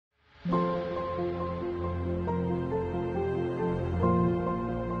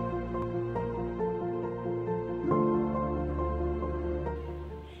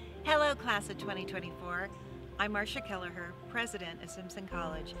class of 2024. I'm Marcia Kelleher, president of Simpson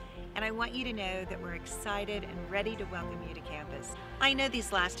College, and I want you to know that we're excited and ready to welcome you to campus. I know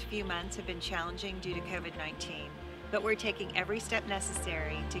these last few months have been challenging due to COVID-19, but we're taking every step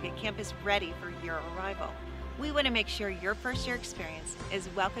necessary to get campus ready for your arrival. We want to make sure your first year experience is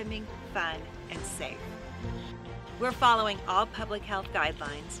welcoming, fun, and safe. We're following all public health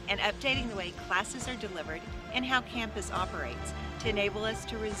guidelines and updating the way classes are delivered and how campus operates to enable us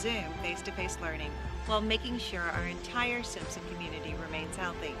to resume face-to-face learning while making sure our entire Simpson community remains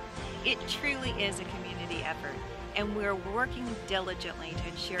healthy. It truly is a community effort, and we're working diligently to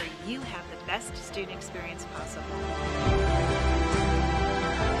ensure you have the best student experience possible.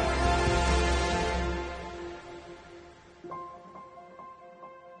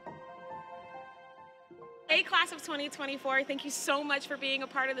 Hey, class of 2024, thank you so much for being a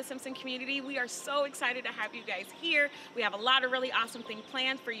part of the Simpson community. We are so excited to have you guys here. We have a lot of really awesome things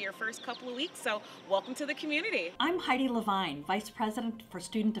planned for your first couple of weeks, so welcome to the community. I'm Heidi Levine, Vice President for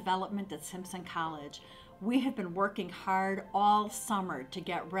Student Development at Simpson College. We have been working hard all summer to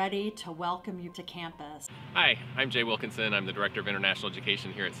get ready to welcome you to campus. Hi, I'm Jay Wilkinson. I'm the Director of International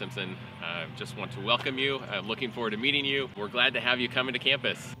Education here at Simpson. Just want to welcome you. I'm looking forward to meeting you. We're glad to have you come into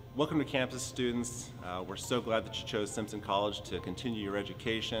campus. Welcome to campus, students. We're so glad that you chose Simpson College to continue your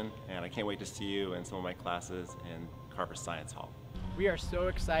education, and I can't wait to see you in some of my classes in Carver Science Hall. We are so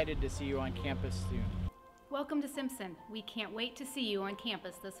excited to see you on campus soon. Welcome to Simpson. We can't wait to see you on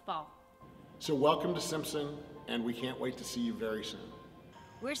campus this fall. So welcome to Simpson, and we can't wait to see you very soon.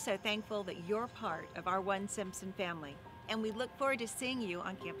 We're so thankful that you're part of our ONESimpson family, and we look forward to seeing you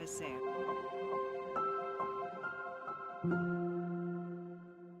on campus soon.